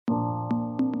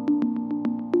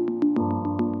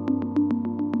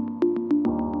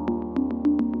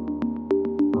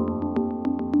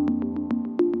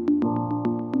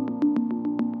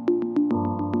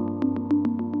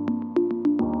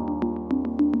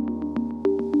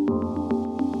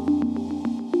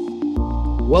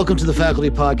Welcome to the Faculty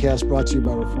Podcast, brought to you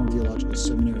by Reformed Theological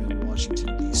Seminary in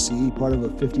Washington, D.C., part of a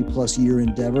 50-plus year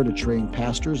endeavor to train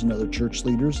pastors and other church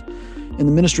leaders in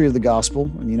the ministry of the gospel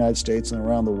in the United States and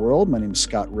around the world. My name is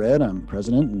Scott Redd. I'm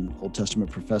president and Old Testament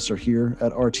professor here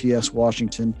at RTS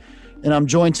Washington, and I'm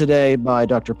joined today by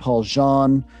Dr. Paul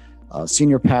Jean,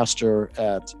 senior pastor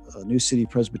at New City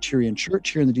Presbyterian Church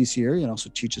here in the D.C. area, and also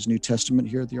teaches New Testament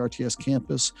here at the RTS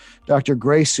campus. Dr.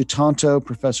 Grace Sutanto,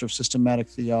 professor of systematic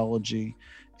theology,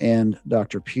 and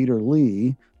Dr. Peter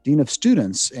Lee, Dean of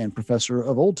Students and Professor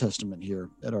of Old Testament here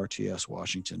at RTS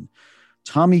Washington.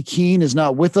 Tommy Keene is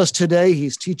not with us today.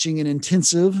 He's teaching an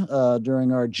intensive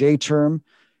during our J term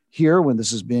here when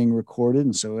this is being recorded.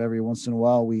 And so every once in a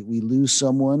while we lose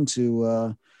someone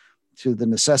to the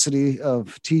necessity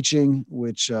of teaching,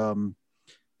 which of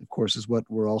course is what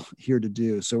we're all here to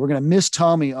do. So we're going to miss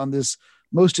Tommy on this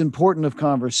most important of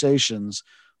conversations.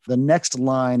 The next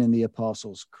line in the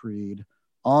Apostles' Creed: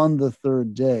 on the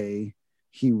third day,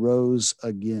 he rose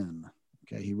again.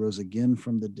 Okay, he rose again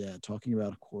from the dead, talking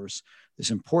about, of course, this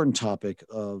important topic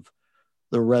of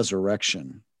the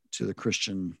resurrection to the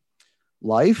Christian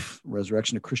life,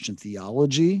 resurrection to Christian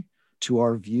theology, to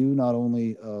our view not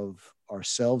only of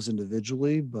ourselves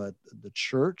individually, but the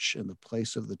church and the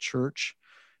place of the church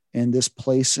and this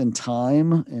place and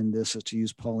time, and this, to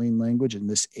use Pauline language, in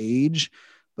this age,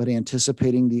 but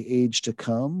anticipating the age to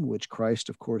come, which Christ,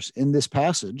 of course, in this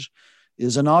passage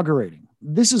is inaugurating.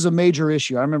 This is a major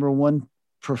issue. I remember one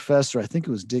professor, I think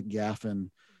it was Dick Gaffin,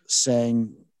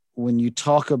 saying, when you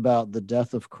talk about the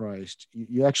death of Christ,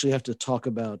 you actually have to talk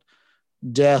about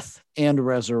death and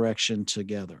resurrection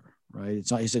together, right?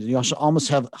 It's not, he said, you also almost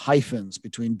have hyphens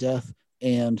between death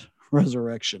and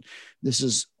resurrection. This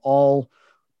is all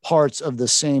parts of the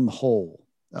same whole.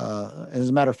 As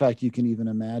a matter of fact, you can even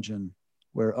imagine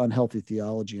where unhealthy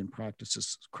theology and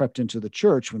practices crept into the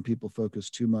church when people focus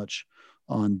too much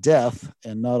on death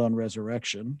and not on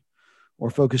resurrection, or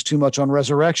focus too much on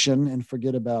resurrection and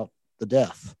forget about the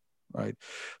death, right?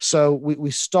 So we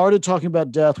started talking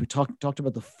about death. We talked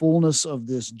about the fullness of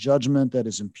this judgment that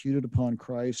is imputed upon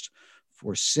Christ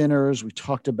for sinners. We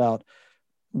talked about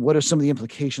what are some of the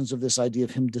implications of this idea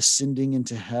of him descending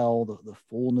into hell, the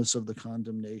fullness of the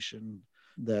condemnation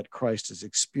that Christ is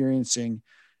experiencing.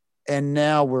 And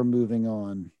now we're moving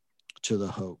on to the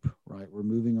hope, right? We're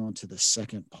moving on to the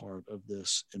second part of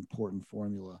this important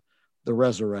formula, the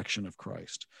resurrection of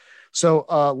Christ. So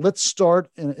let's start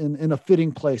in a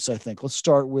fitting place, I think. Let's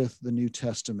start with the New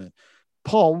Testament.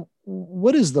 Paul,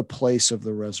 what is the place of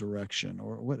the resurrection,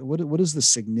 or what is the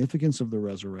significance of the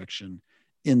resurrection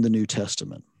in the New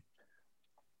Testament?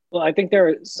 Well, I think there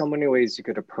are so many ways you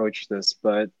could approach this,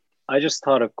 but I just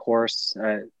taught a course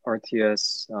at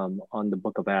RTS on the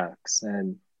book of Acts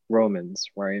and Romans,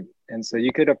 right? And so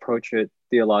you could approach it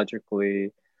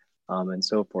theologically and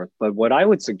so forth. But what I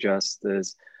would suggest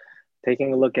is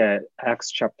taking a look at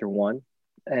Acts chapter 1,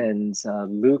 and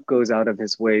Luke goes out of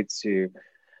his way to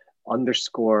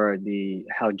underscore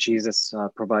how Jesus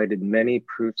provided many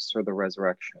proofs for the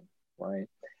resurrection, right?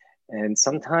 And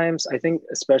sometimes I think,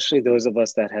 especially those of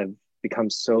us that have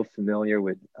become so familiar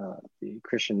with the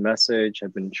Christian message,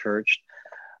 have been churched,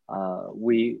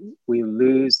 we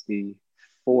lose the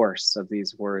force of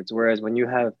these words. Whereas when you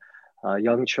have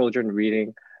young children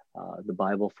reading the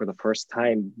Bible for the first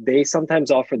time, they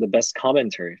sometimes offer the best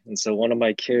commentary. And so one of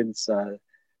my kids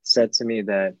said to me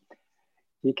that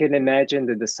he can imagine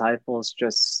the disciples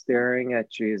just staring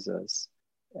at Jesus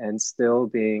and still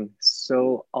being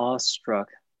so awestruck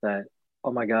that,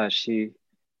 oh my gosh,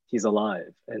 he's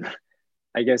alive. And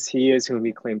I guess he is whom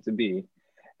he claimed to be.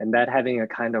 And that having a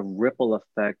kind of ripple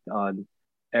effect on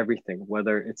everything,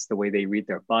 whether it's the way they read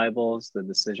their Bibles, the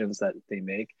decisions that they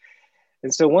make.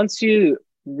 And so once you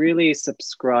really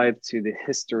subscribe to the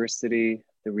historicity,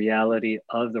 the reality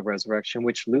of the resurrection,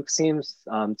 which Luke seems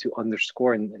to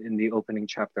underscore in the opening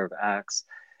chapter of Acts,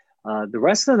 the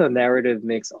rest of the narrative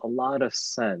makes a lot of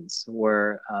sense,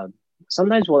 where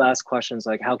sometimes we'll ask questions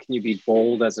like, how can you be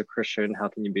bold as a Christian? How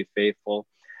can you be faithful?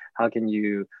 How can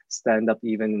you stand up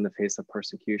even in the face of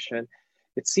persecution?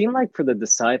 It seemed like for the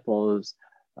disciples,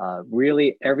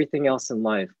 really everything else in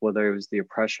life, whether it was the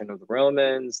oppression of the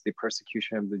Romans, the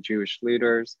persecution of the Jewish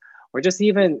leaders, or just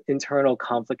even internal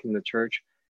conflict in the church,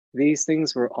 these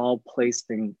things were all placed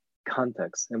in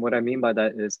context. And what I mean by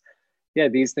that is, yeah,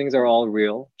 these things are all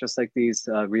real, just like these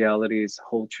realities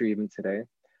hold true even today.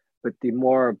 But the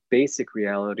more basic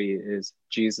reality is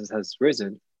Jesus has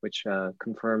risen, which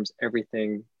confirms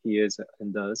everything he is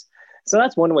and does. So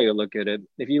that's one way to look at it.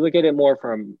 If you look at it more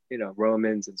from,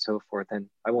 Romans and so forth, and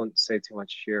I won't say too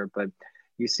much here, but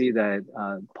you see that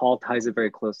Paul ties it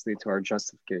very closely to our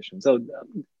justification. So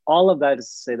all of that is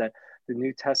to say that the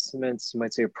New Testament's, you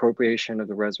might say, appropriation of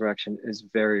the resurrection is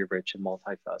very rich and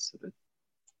multifaceted.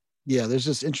 Yeah, there's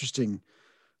this interesting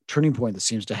turning point that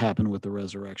seems to happen with the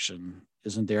resurrection,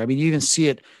 isn't there? I mean, you even see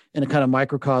it in a kind of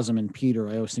microcosm in Peter.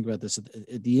 I always think about this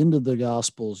at the end of the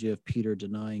Gospels. You have Peter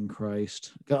denying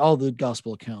Christ. Got all the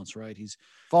gospel accounts, right? He's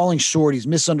falling short. He's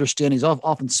misunderstanding. He's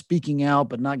often speaking out,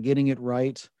 but not getting it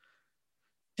right.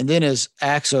 And then as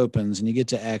Acts opens and you get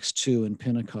to Acts 2 and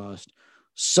Pentecost,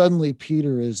 suddenly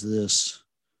Peter is this,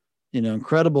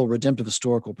 incredible redemptive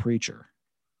historical preacher.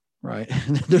 Right.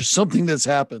 There's something that's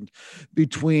happened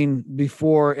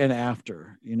before and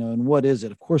after, and what is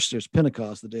it? Of course, there's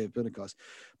Pentecost, the day of Pentecost,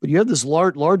 but you have this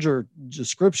larger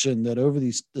description that over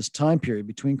this time period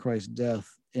between Christ's death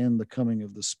and the coming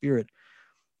of the Spirit,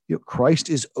 Christ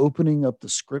is opening up the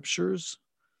scriptures.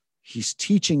 He's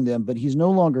teaching them, but he's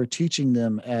no longer teaching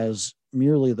them as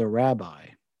merely the rabbi,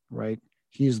 right?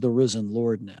 He's the risen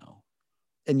Lord now.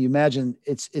 And you imagine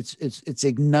it's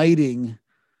igniting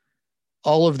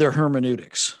all of their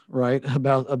hermeneutics, right?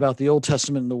 About the Old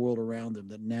Testament and the world around them,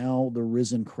 that now the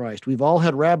risen Christ. We've all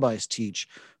had rabbis teach,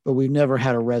 but we've never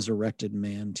had a resurrected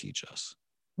man teach us,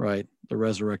 right? The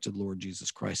resurrected Lord Jesus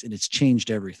Christ. And it's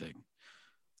changed everything.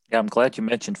 Yeah, I'm glad you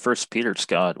mentioned First Peter,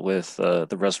 Scott, with the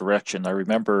resurrection. I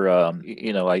remember,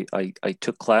 I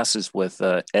took classes with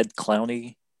Ed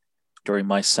Clowney during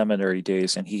my seminary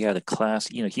days, and he had a class,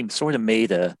 he sort of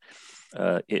made a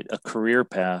career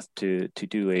path to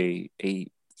do a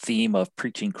theme of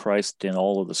preaching Christ in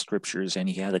all of the scriptures, and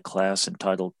he had a class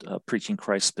entitled "Preaching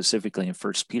Christ" specifically in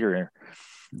First Peter,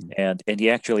 and he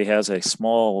actually has a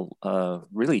small,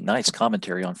 really nice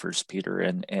commentary on First Peter,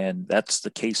 and that's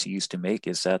the case he used to make,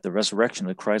 is that the resurrection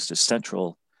of Christ is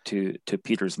central to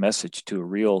Peter's message to a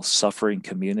real suffering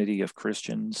community of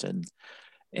Christians,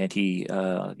 and he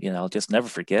I'll just never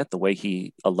forget the way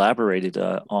he elaborated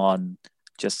on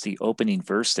just the opening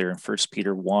verse there in 1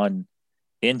 Peter 1,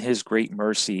 in his great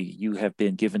mercy, you have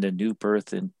been given a new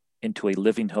birth into a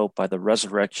living hope by the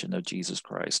resurrection of Jesus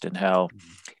Christ, and how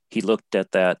he looked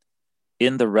at that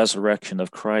in the resurrection of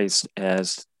Christ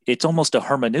as it's almost a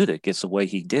hermeneutic. It's the way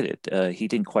he did it. He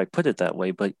didn't quite put it that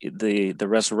way, but the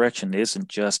resurrection isn't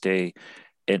just an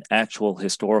actual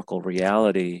historical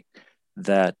reality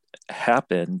that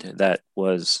happened that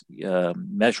was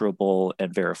measurable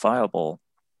and verifiable,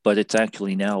 but it's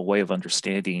actually now a way of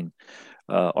understanding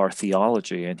our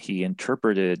theology. And he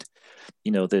interpreted,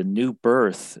 the new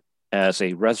birth as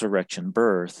a resurrection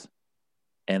birth,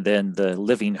 and then the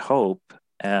living hope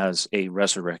as a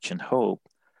resurrection hope,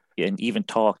 and even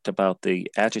talked about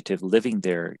the adjective living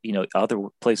there. Other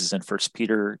places in First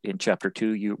Peter in chapter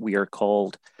 2, we are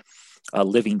called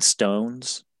living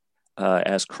stones,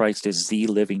 as Christ is the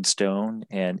living stone,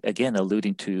 and again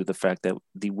alluding to the fact that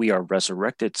we are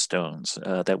resurrected stones,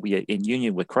 that we, in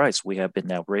union with Christ, we have been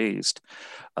now raised,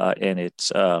 and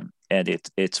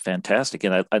it's fantastic.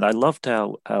 And I loved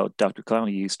how Dr.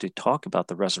 Clowney used to talk about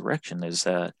the resurrection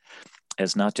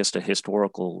as not just a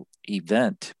historical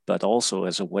event, but also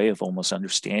as a way of almost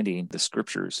understanding the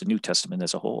scriptures, the New Testament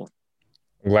as a whole.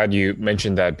 I'm glad you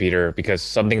mentioned that, Peter, because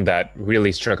something that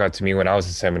really struck out to me when I was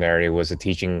in seminary was the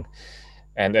teaching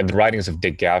and the writings of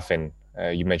Dick Gaffin.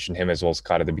 You mentioned him as well,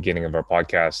 Scott, at the beginning of our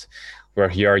podcast, where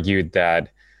he argued that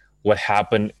what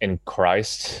happened in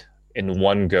Christ in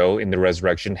one go in the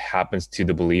resurrection happens to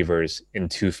the believers in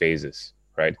two phases,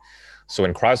 right? So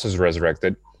when Christ was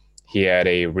resurrected, he had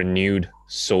a renewed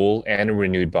soul and a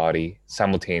renewed body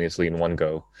simultaneously in one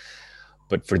go.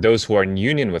 But for those who are in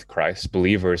union with Christ,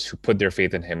 believers who put their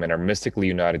faith in him and are mystically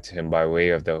united to him by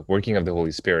way of the working of the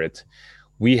Holy Spirit,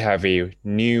 we have a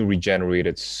new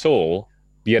regenerated soul,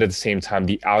 yet at the same time,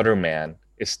 the outer man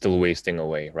is still wasting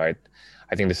away, right?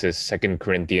 I think this is 2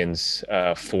 Corinthians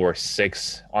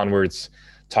 4:6 onwards,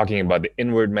 talking about the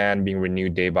inward man being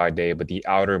renewed day by day, but the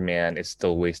outer man is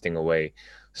still wasting away.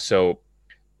 So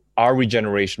our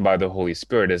regeneration by the Holy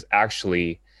Spirit is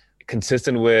actually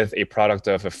consistent with a product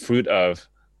of a fruit of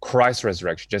Christ's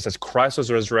resurrection. Just as Christ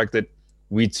was resurrected,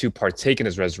 we too partake in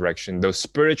his resurrection, though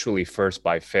spiritually first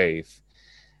by faith,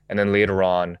 and then later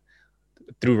on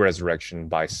through resurrection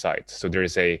by sight. So there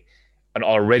is an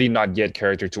already not yet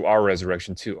character to our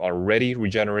resurrection too, already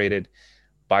regenerated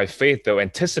by faith, though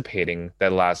anticipating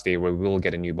that last day where we will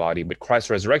get a new body. But Christ's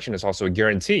resurrection is also a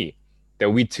guarantee that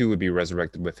we too would be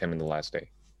resurrected with him in the last day.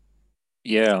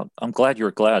 Yeah, I'm glad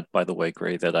you're glad, by the way,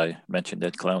 Gray, that I mentioned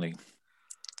Ed Clowney.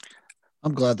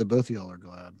 I'm glad that both of y'all are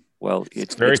glad. Well,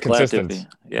 it's very consistent. consistent.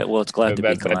 It's glad to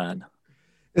be glad.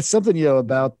 It's something,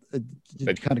 about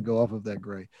to kind of go off of that,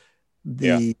 Gray.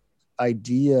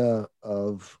 idea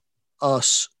of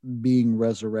us being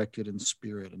resurrected in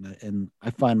spirit. And I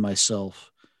find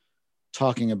myself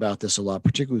talking about this a lot,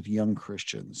 particularly with young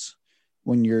Christians,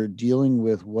 when you're dealing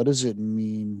with what does it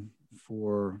mean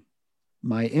for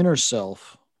my inner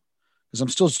self, because I'm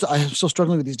still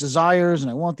struggling with these desires, and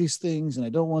I want these things and I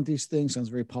don't want these things. Sounds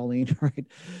very Pauline, right?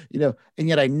 And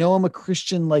yet I know I'm a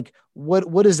Christian. Like,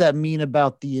 what does that mean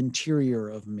about the interior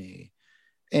of me?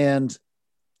 And,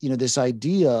 this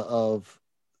idea of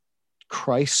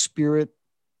Christ's spirit,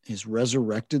 his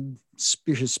resurrected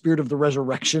spirit, his spirit of the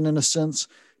resurrection, in a sense,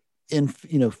 in,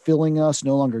 filling us.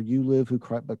 No longer you live,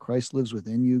 but Christ lives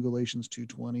within you, Galatians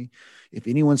 2:20. If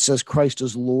anyone says Christ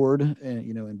is Lord,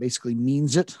 and basically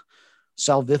means it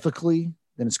salvifically,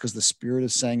 then it's because the Spirit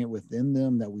is saying it within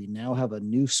them, that we now have a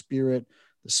new spirit,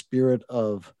 the spirit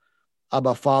of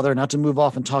Abba Father. Not to move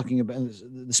off and talking about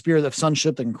the spirit of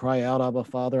sonship that can cry out Abba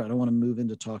Father. I don't want to move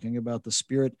into talking about the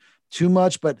Spirit too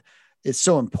much, but it's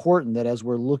so important that as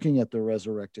we're looking at the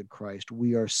resurrected Christ,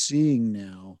 we are seeing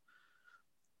now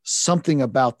something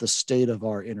about the state of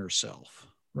our inner self,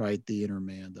 right? The inner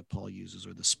man that Paul uses,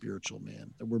 or the spiritual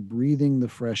man, that we're breathing the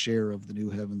fresh air of the new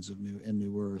heavens and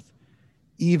new earth,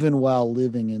 even while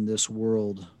living in this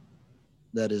world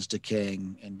that is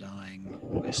decaying and dying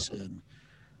by sin.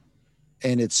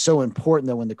 And it's so important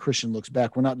that when the Christian looks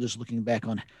back, we're not just looking back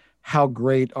on how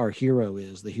great our hero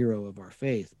is, the hero of our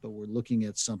faith, but we're looking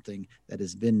at something that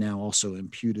has been now also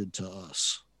imputed to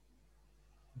us.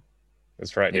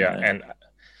 That's right. Yeah. And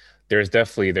there's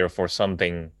definitely, therefore,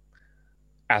 something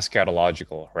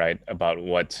eschatological, right, about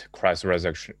what Christ's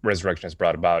resurrection has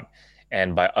brought about.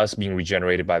 And by us being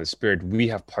regenerated by the Spirit, we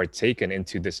have partaken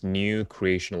into this new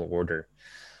creational order.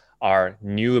 Our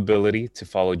new ability to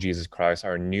follow Jesus Christ,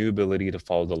 our new ability to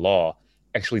follow the law,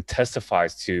 actually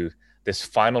testifies to this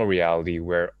final reality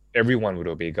where everyone would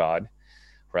obey God,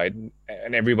 right?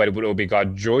 And everybody would obey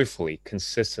God joyfully,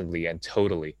 consistently, and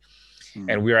totally.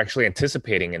 And we're actually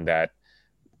anticipating in that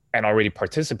and already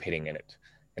participating in it.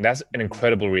 And that's an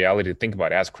incredible reality to think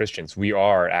about as Christians. We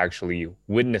are actually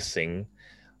witnessing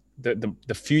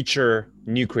the future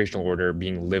new creational order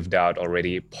being lived out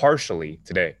already partially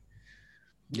today.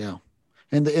 Yeah.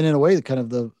 And in a way, kind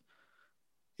of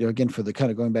again, for the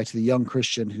kind of going back to the young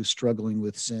Christian who's struggling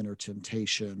with sin or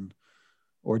temptation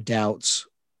or doubts,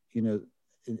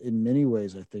 in many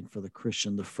ways, I think for the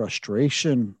Christian, the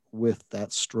frustration with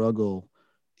that struggle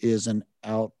is an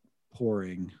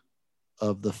outpouring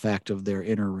of the fact of their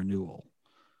inner renewal,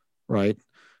 right?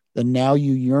 That now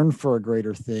you yearn for a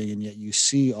greater thing, and yet you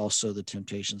see also the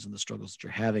temptations and the struggles that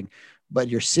you're having, but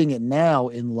you're seeing it now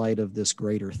in light of this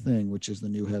greater thing, which is the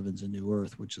new heavens and new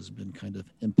earth, which has been kind of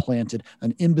implanted,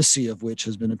 an embassy of which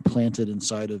has been implanted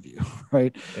inside of you,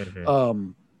 right?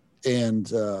 Mm-hmm.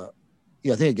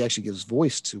 I think it actually gives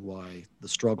voice to why the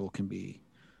struggle can be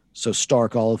so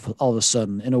stark all of a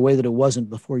sudden in a way that it wasn't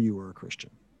before you were a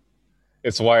Christian.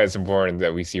 It's why it's important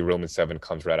that we see Romans 7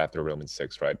 comes right after Romans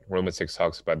 6, right? Romans 6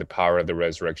 talks about the power of the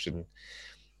resurrection,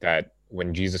 that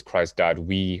when Jesus Christ died,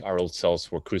 we, our old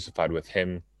selves, were crucified with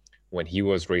him. When he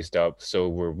was raised up, so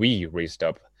were we raised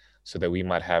up, so that we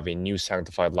might have a new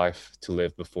sanctified life to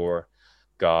live before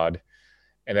God.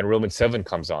 And then Romans 7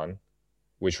 comes on,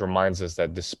 which reminds us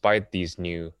that despite these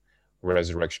new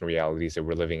resurrection realities that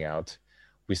we're living out,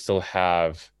 we still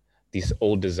have these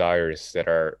old desires that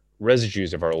are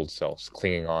residues of our old selves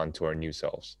clinging on to our new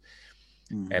selves.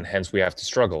 Mm-hmm. And hence we have to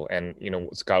struggle. And,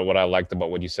 Scott, what I liked about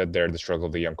what you said there, the struggle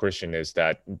of the young Christian, is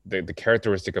that the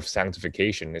characteristic of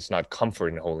sanctification is not comfort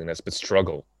in holiness, but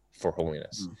struggle for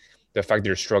holiness. Mm-hmm. The fact that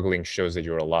you're struggling shows that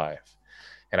you're alive.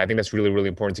 And I think that's really, really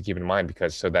important to keep in mind,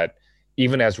 because so that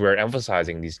even as we're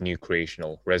emphasizing these new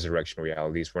creational resurrection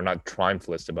realities, we're not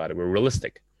triumphalist about it. We're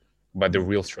realistic about the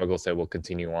real struggles that will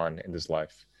continue on in this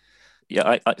life.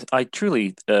 Yeah, I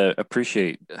truly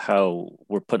appreciate how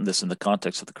we're putting this in the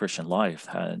context of the Christian life,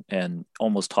 and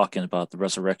almost talking about the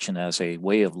resurrection as a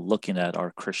way of looking at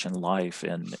our Christian life,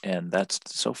 and that's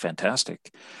so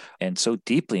fantastic and so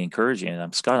deeply encouraging.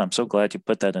 And Scott, I'm so glad you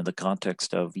put that in the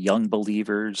context of young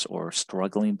believers or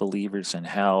struggling believers, and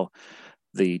how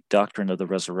the doctrine of the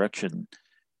resurrection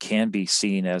can be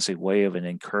seen as a way of an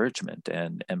encouragement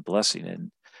and blessing.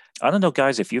 And I don't know,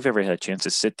 guys, if you've ever had a chance to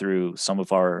sit through some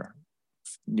of our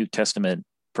New Testament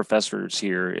professors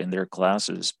here in their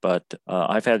classes, but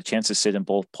I've had a chance to sit in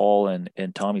both Paul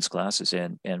and Tommy's classes,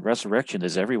 and resurrection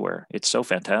is everywhere. It's so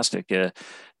fantastic to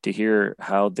hear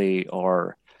how they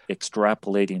are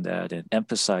extrapolating that and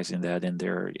emphasizing that in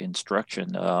their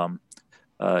instruction.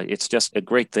 it's just a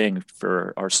great thing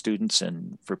for our students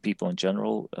and for people in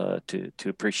general to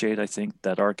appreciate. I think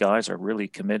that our guys are really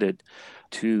committed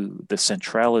to the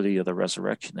centrality of the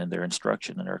resurrection in their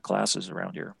instruction in our classes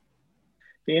around here.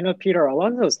 Peter,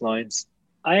 along those lines,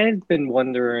 I had been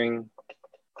wondering,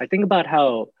 I think about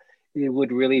how it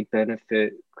would really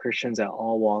benefit Christians at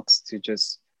all walks to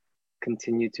just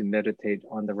continue to meditate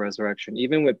on the resurrection.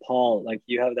 Even with Paul, like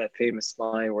you have that famous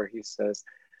line where he says,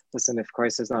 listen, if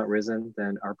Christ has not risen,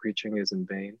 then our preaching is in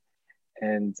vain.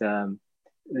 And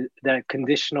that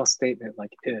conditional statement,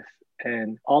 like if,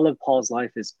 and all of Paul's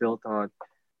life is built on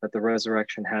that the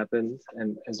resurrection happened.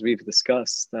 And as we've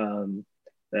discussed,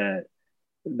 that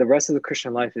the rest of the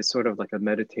Christian life is sort of like a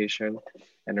meditation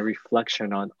and a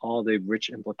reflection on all the rich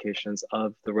implications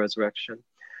of the resurrection.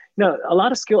 A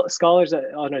lot of scholars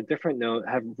on a different note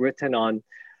have written on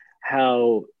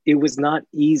how it was not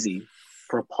easy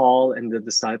for Paul and the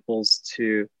disciples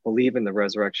to believe in the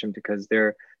resurrection because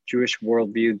their Jewish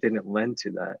worldview didn't lend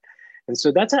to that. And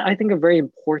so that's, I think, a very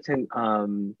important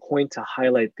point to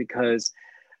highlight, because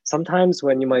sometimes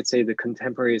when you might say the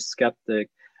contemporary skeptic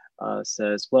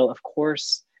says, well, of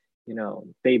course,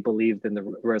 they believed in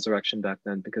the resurrection back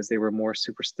then because they were more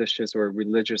superstitious or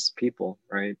religious people,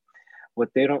 right? What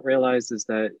they don't realize is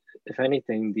that, if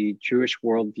anything, the Jewish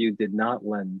worldview did not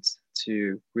lend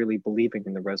to really believing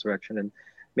in the resurrection. And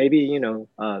maybe,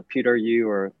 Peter, you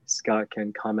or Scott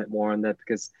can comment more on that,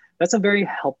 because that's a very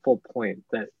helpful point,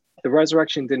 that the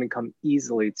resurrection didn't come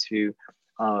easily to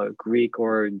Greek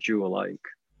or Jew alike.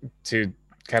 To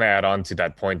kind of add on to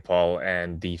that point, Paul,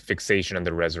 and the fixation on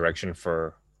the resurrection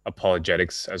for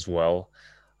apologetics as well,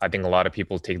 I think a lot of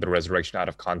people take the resurrection out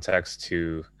of context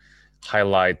to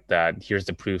highlight that here's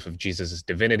the proof of Jesus'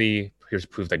 divinity, here's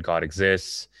proof that God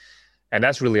exists. And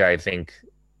that's really, I think,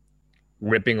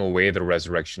 ripping away the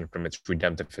resurrection from its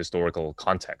redemptive historical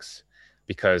context.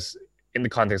 Because in the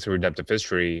context of redemptive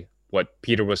history, what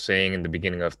Peter was saying in the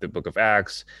beginning of the book of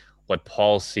Acts, what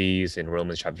Paul sees in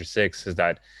Romans chapter 6, is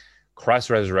that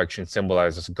Christ's resurrection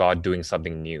symbolizes God doing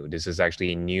something new. This is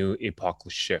actually a new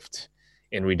epochal shift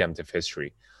in redemptive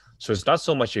history. So it's not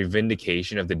so much a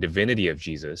vindication of the divinity of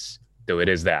Jesus, though it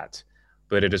is that,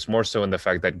 but it is more so in the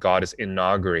fact that God is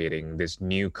inaugurating this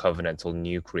new covenantal,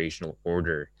 new creational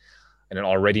order in an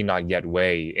already not yet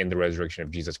way in the resurrection of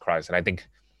Jesus Christ. And I think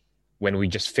when we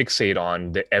just fixate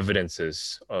on the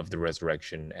evidences of the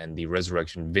resurrection and the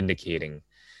resurrection vindicating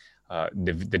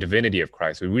the divinity of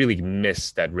Christ, we really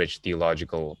miss that rich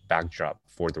theological backdrop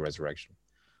for the resurrection.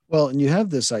 Well, and you have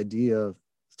this idea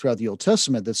throughout the Old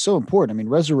Testament that's so important. I mean,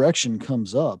 resurrection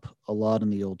comes up a lot in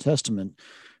the Old Testament,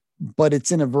 but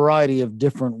it's in a variety of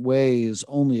different ways,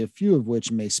 only a few of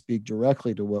which may speak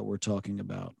directly to what we're talking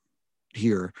about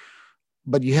here.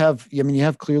 But you have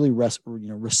clearly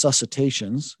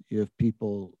resuscitations. You have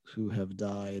people who have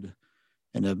died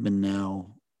and have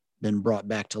been brought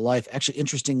back to life. Actually,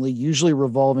 interestingly, usually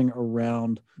revolving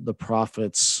around the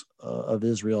prophets of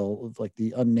Israel, like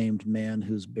the unnamed man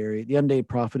who's buried, the unnamed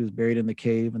prophet who's buried in the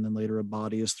cave, and then later a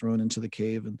body is thrown into the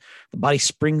cave, and the body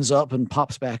springs up and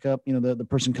pops back up. The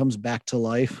person comes back to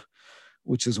life,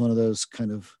 which is one of those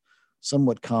kind of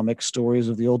somewhat comic stories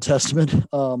of the Old Testament.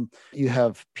 You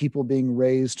have people being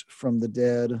raised from the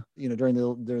dead, during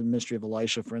the ministry of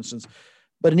Elisha, for instance.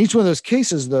 But in each one of those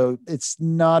cases, though, it's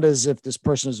not as if this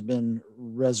person has been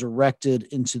resurrected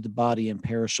into the body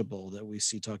imperishable that we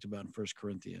see talked about in 1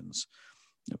 Corinthians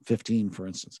 15, for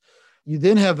instance. You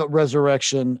then have a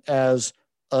resurrection as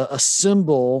a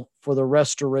symbol for the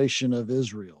restoration of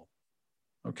Israel.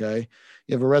 Okay?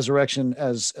 You have a resurrection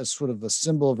as sort of a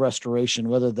symbol of restoration,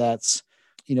 whether that's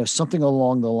something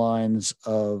along the lines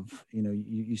of,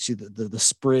 you see the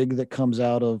sprig that comes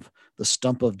out of the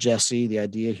stump of Jesse, the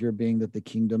idea here being that the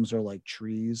kingdoms are like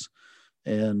trees.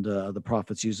 And the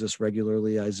prophets use this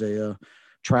regularly. Isaiah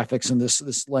traffics in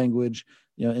this language,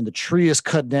 and the tree is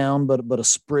cut down, but a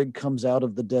sprig comes out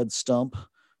of the dead stump.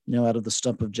 Out of the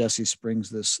stump of Jesse springs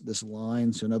this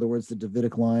line. So in other words, the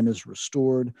Davidic line is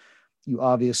restored. You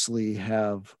obviously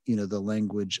have, the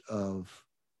language of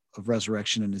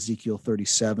resurrection in Ezekiel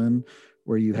 37,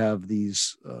 where you have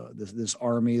this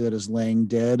army that is laying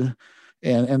dead,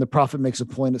 and the prophet makes a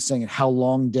point of saying how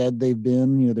long dead they've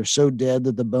been. They're so dead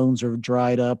that the bones are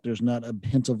dried up. There's not a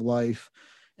hint of life.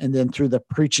 And then through the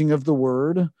preaching of the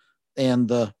word and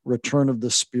the return of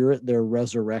the Spirit, they're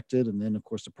resurrected. And then, of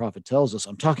course, the prophet tells us,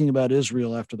 I'm talking about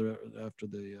Israel after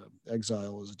the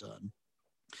exile is done.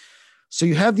 So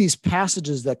you have these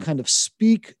passages that kind of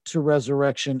speak to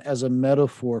resurrection as a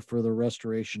metaphor for the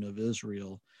restoration of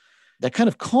Israel that kind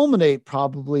of culminate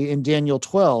probably in Daniel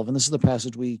 12. And this is the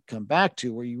passage we come back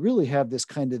to, where you really have this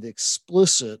kind of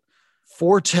explicit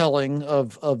foretelling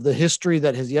of the history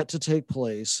that has yet to take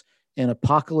place in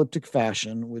apocalyptic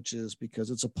fashion, which is,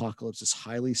 because it's apocalypse, it's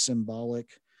highly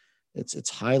symbolic, it's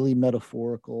highly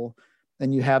metaphorical.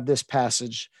 And you have this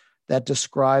passage that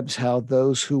describes how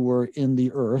those who were in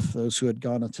the earth, those who had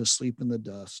gone into sleep in the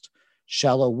dust,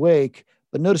 shall awake.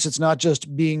 But notice it's not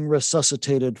just being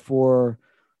resuscitated for,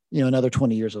 another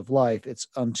 20 years of life. It's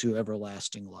unto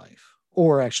everlasting life.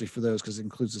 Or actually for those, because it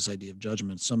includes this idea of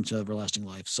judgment, some to everlasting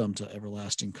life, some to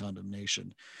everlasting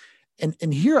condemnation.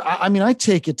 And here, I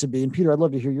take it to be, and Peter, I'd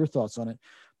love to hear your thoughts on it.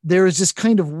 There is this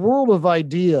kind of world of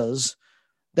ideas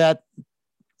that,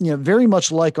 very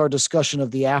much like our discussion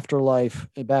of the afterlife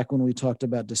back when we talked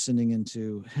about descending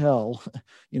into hell,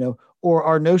 or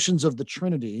our notions of the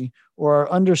Trinity, or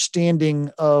our understanding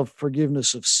of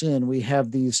forgiveness of sin. We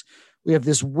have this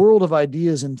world of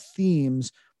ideas and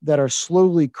themes that are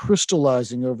slowly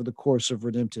crystallizing over the course of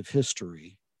redemptive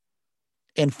history,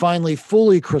 and finally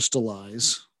fully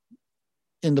crystallize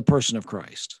in the person of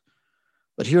Christ.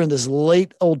 But here in this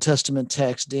late Old Testament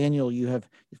text, Daniel, you've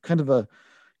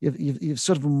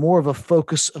sort of more of a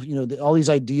focus of, all these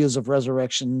ideas of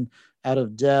resurrection out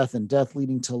of death and death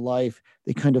leading to life.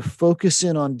 They kind of focus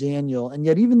in on Daniel. And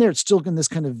yet even there, it's still in this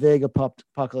kind of vague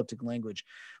apocalyptic language.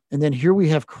 And then here we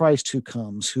have Christ who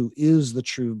comes, who is the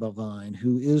true vine,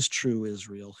 who is true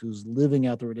Israel, who's living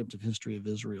out the redemptive history of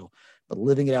Israel, but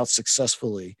living it out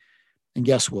successfully. And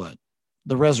guess what?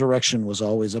 The resurrection was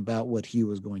always about what he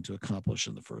was going to accomplish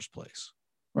in the first place,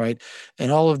 right?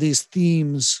 And all of these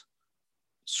themes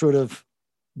sort of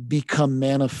become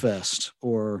manifest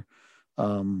or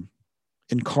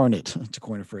incarnate, to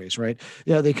coin a phrase, right?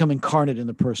 Yeah, they come incarnate in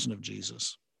the person of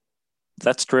Jesus.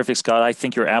 That's terrific, Scott. I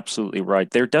think you're absolutely right.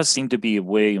 There does seem to be a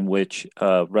way in which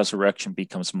resurrection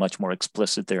becomes much more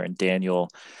explicit there in Daniel,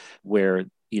 where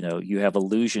you have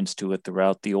allusions to it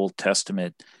throughout the Old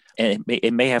Testament, and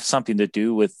it may have something to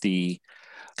do with the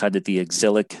kind of the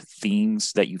exilic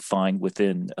themes that you find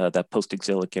within that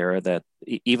post-exilic era, that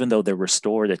even though they're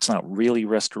restored, it's not really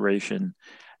restoration,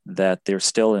 that they're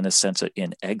still in a sense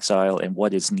in exile, and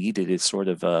what is needed is sort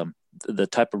of the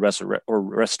type of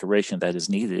restoration that is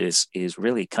needed is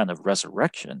really kind of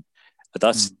resurrection.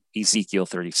 Thus, Ezekiel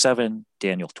 37,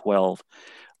 Daniel 12,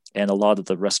 and a lot of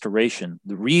the restoration,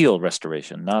 the real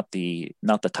restoration, not the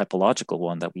typological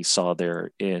one that we saw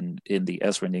there in the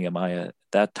Ezra Nehemiah,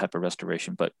 that type of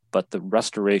restoration, but the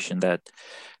restoration that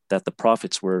the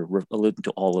prophets were alluding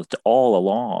to all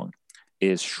along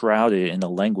is shrouded in the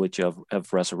language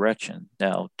of resurrection.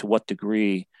 Now, to what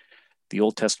degree the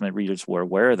Old Testament readers were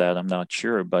aware of that, I'm not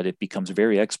sure, but it becomes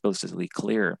very explicitly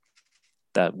clear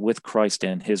that with Christ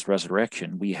and his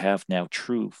resurrection, we have now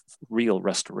true, real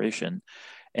restoration.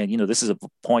 And, this is a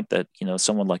point that,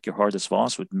 someone like Geerhardus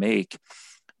Vos would make,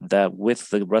 that with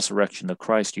the resurrection of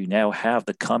Christ, you now have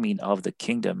the coming of the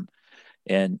kingdom.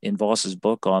 And in Vos's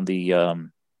book on the,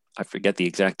 I forget the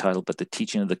exact title, but the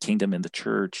teaching of the kingdom in the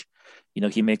church,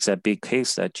 he makes that big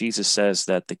case that Jesus says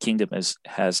that the kingdom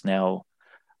has now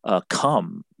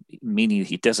come, meaning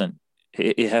it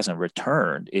hasn't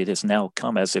returned. It has now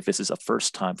come, as if this is a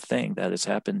first time thing that has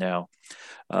happened now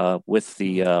with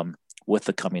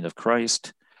the coming of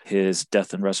Christ, his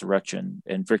death and resurrection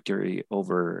and victory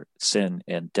over sin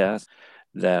and death,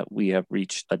 that we have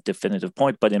reached a definitive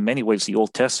point. But in many ways, the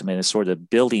Old Testament is sort of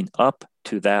building up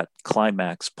to that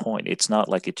climax point. It's not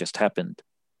like it just happened,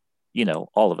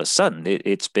 all of a sudden.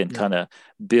 It's been kind of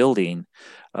building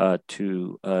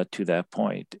to that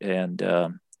point. And,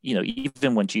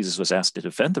 even when Jesus was asked to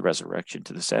defend the resurrection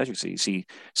to the Sadducees, he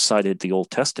cited the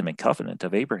Old Testament covenant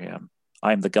of Abraham.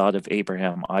 I am the God of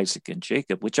Abraham, Isaac, and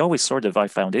Jacob, which always sort of I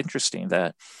found interesting,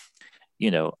 that,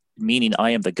 meaning I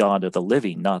am the God of the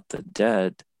living, not the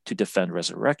dead, to defend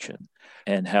resurrection,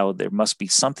 and how there must be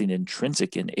something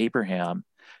intrinsic in Abraham,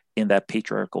 in that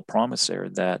patriarchal promise there,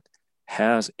 that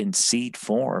has in seed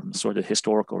form, sort of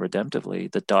historical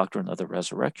redemptively, the doctrine of the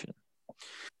resurrection.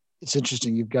 It's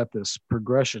interesting. You've got this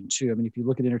progression too. I mean, if you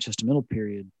look at intertestamental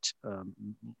period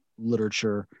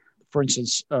literature, for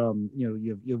instance,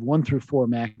 you have 1 through 4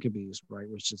 Maccabees, right,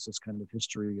 which is this kind of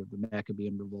history of the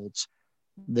Maccabean revolts.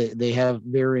 They have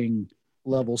varying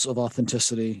levels of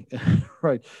authenticity,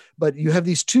 right? But you have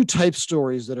these 2 type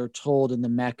stories that are told in the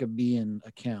Maccabean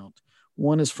account.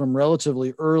 One is from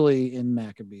relatively early in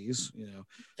Maccabees,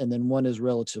 and then one is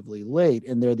relatively late.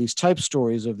 And there are these type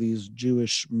stories of these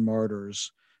Jewish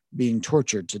martyrs being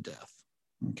tortured to death.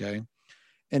 Okay.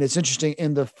 And it's interesting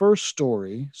in the first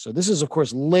story. So this is, of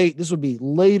course, late. This would be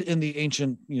late in the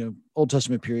ancient, Old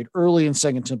Testament period, early in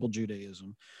Second Temple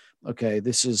Judaism. Okay.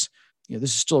 This is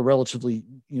still a relatively,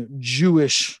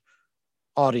 Jewish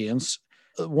audience.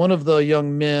 one of the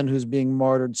young men who's being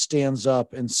martyred stands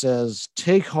up and says,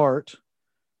 "Take heart.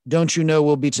 Don't you know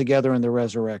we'll be together in the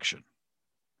resurrection?"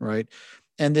 Right.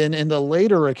 And then in the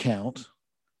later account,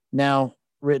 now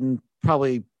written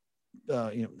probably,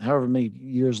 however many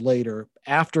years later,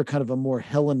 after kind of a more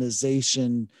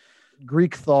Hellenization,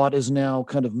 Greek thought is now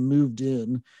kind of moved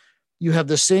in. You have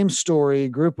the same story,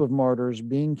 group of martyrs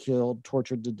being killed,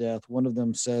 tortured to death. One of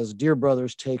them says, "Dear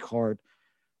brothers, take heart.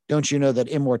 Don't you know that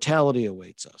immortality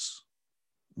awaits us?"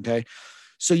 Okay.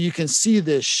 So you can see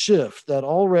this shift that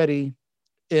already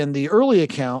in the early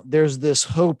account, there's this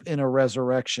hope in a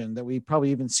resurrection that we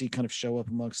probably even see kind of show up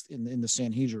amongst in the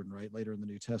Sanhedrin, right? Later in the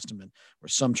New Testament, where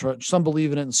some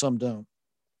believe in it and some don't.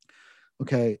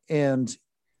 Okay. And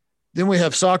then we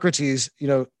have Socrates,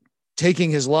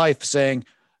 taking his life saying,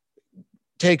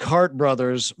 "Take heart,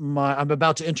 brothers. I'm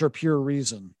about to enter pure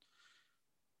reason."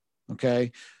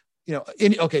 Okay. So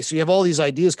you have all these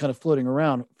ideas kind of floating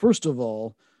around. First of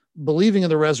all, believing in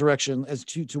the resurrection, as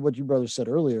to what you brothers said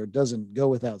earlier, doesn't go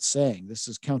without saying. This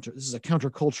is a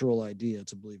countercultural idea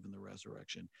to believe in the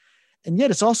resurrection. And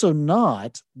yet it's also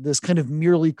not this kind of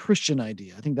merely Christian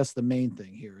idea. I think that's the main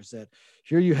thing here, is that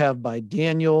here you have by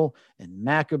Daniel and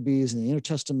Maccabees in the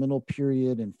intertestamental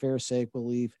period and Pharisaic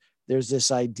belief, there's this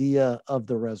idea of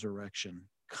the resurrection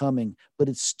coming, but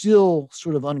it's still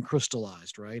sort of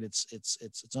uncrystallized, right?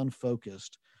 It's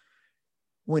unfocused.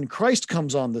 When Christ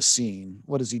comes on the scene,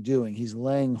 what is he doing? He's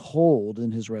laying hold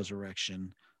in his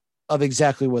resurrection of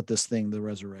exactly what this thing, the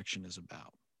resurrection, is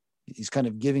about. He's kind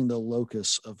of giving the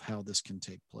locus of how this can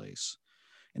take place.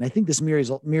 And I think this mirrors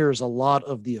a lot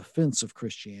of the offense of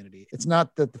Christianity. It's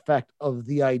not that the fact of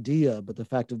the idea, but the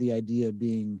fact of the idea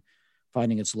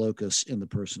finding its locus in the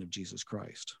person of Jesus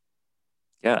Christ.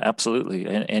 Yeah, absolutely.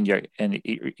 And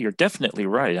you're definitely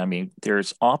right. I mean,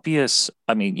 there's obvious,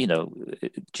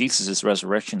 Jesus's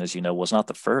resurrection, as you know, was not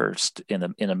the first in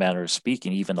a manner of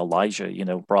speaking. Even Elijah,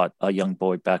 brought a young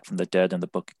boy back from the dead in the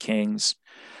Book of Kings.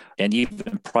 And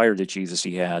even prior to Jesus,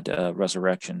 he had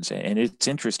resurrections. And it's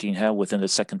interesting how within the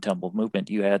Second Temple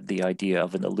movement, you had the idea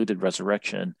of an eluded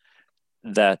resurrection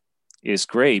that is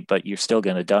great, but you're still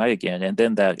going to die again. And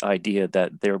then that idea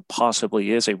that there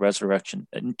possibly is a resurrection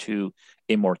into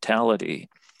immortality.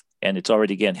 And it's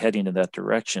already, again, heading in that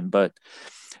direction. But,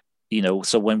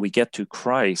 so when we get to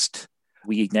Christ,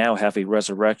 we now have a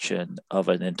resurrection of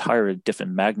an entire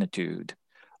different magnitude,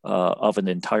 of an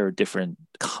entire different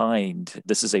kind.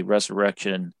 This is a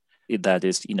resurrection that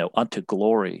is, unto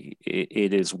glory.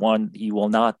 It is one, you will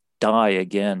not die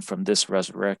again from this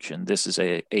resurrection. This is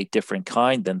a different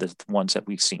kind than the ones that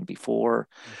we've seen before.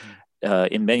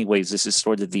 Mm-hmm. In many ways, this is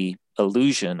sort of the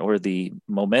illusion or the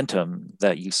momentum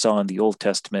that you saw in the Old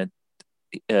Testament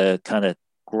kind of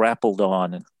grappled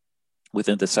on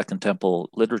within the Second Temple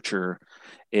literature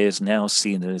is now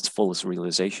seen in its fullest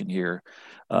realization here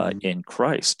in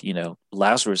Christ.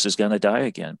 Lazarus is going to die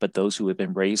again, but those who have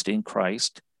been raised in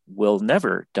Christ will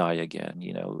never die again.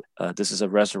 This is a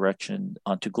resurrection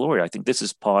unto glory. I think this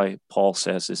is Paul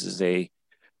says this is a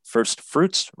first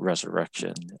fruits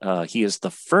resurrection. He is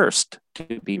the first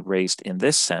to be raised in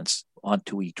this sense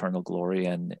unto eternal glory.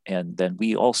 And then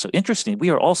we also, interesting, we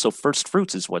are also first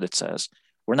fruits is what it says.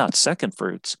 We're not second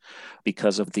fruits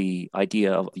because of the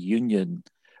idea of union,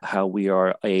 how we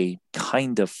are a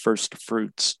kind of first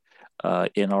fruits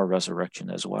in our resurrection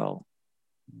as well.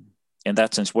 In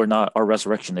that sense, our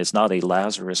resurrection is not a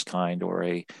Lazarus kind or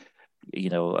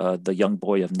the young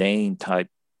boy of Nain type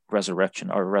resurrection.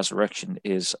 Our resurrection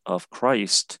is of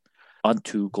Christ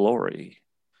unto glory.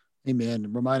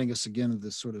 Amen. Reminding us again of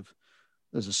this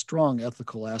there's a strong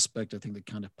ethical aspect, I think, that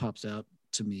kind of pops out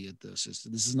to me at this.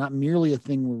 This is not merely a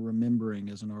thing we're remembering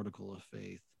as an article of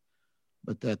faith,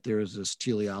 but that there is this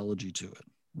teleology to it,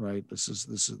 right?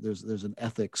 There's an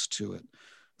ethics to it.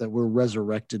 That we're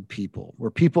resurrected people. We're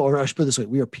people, or I should put it this way,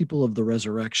 we are people of the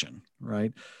resurrection,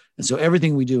 right? And so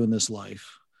everything we do in this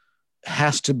life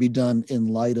has to be done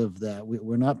in light of that.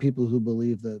 We're not people who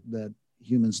believe that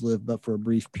humans live but for a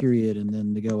brief period and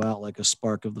then to go out like a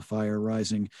spark of the fire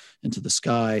rising into the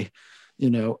sky,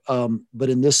 but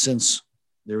in this sense,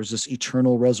 there is this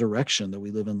eternal resurrection that we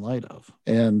live in light of.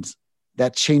 And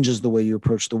that changes the way you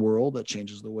approach the world. That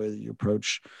changes the way that you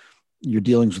approach your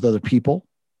dealings with other people.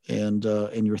 And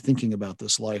you're thinking about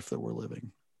this life that we're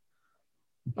living.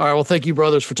 All right. Well, thank you,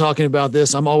 brothers, for talking about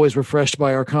this. I'm always refreshed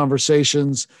by our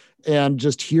conversations and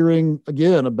just hearing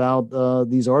again about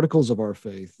these articles of our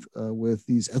faith with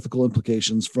these ethical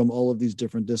implications from all of these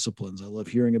different disciplines. I love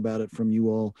hearing about it from you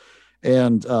all.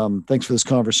 And thanks for this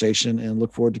conversation and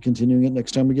look forward to continuing it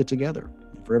next time we get together.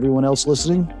 For everyone else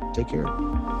listening, take care.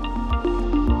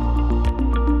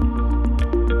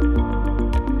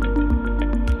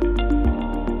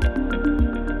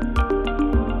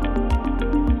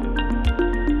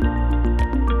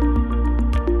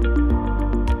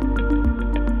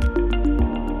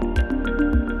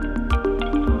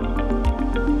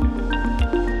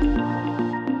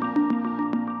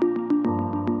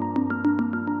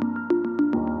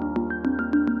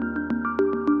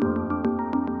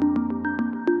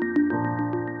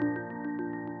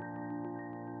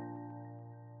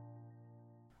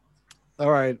 All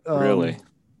right. Really?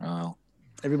 Oh.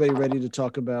 Everybody ready to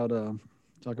talk about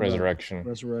Resurrection.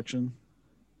 Resurrection.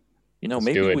 You know, Let's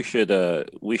maybe do it.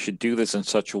 we should do this in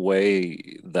such a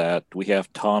way that we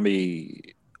have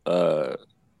Tommy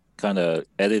kind of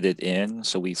edit it in.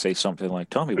 So we say something like,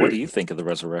 Tommy, what do you think of the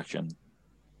resurrection?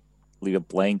 Leave a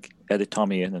blank, edit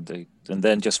Tommy in, and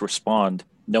then just respond,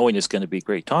 knowing it's going to be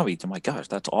great. Tommy, oh my gosh,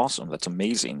 that's awesome. That's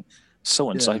amazing. So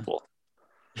insightful.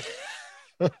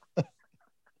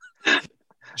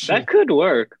 That could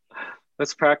work.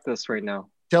 Let's practice right now.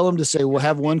 Tell him to say, we'll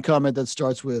have one comment that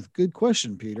starts with, good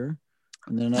question, Peter.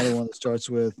 And then another one that starts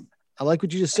with, I like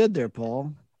what you just said there,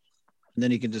 Paul. And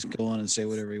then he can just go on and say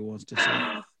whatever he wants to say.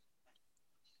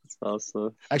 That's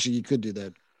awesome. Actually, you could do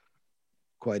that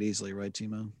quite easily, right,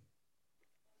 Timo?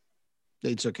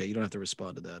 It's okay. You don't have to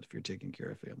respond to that if you're taking care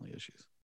of family issues.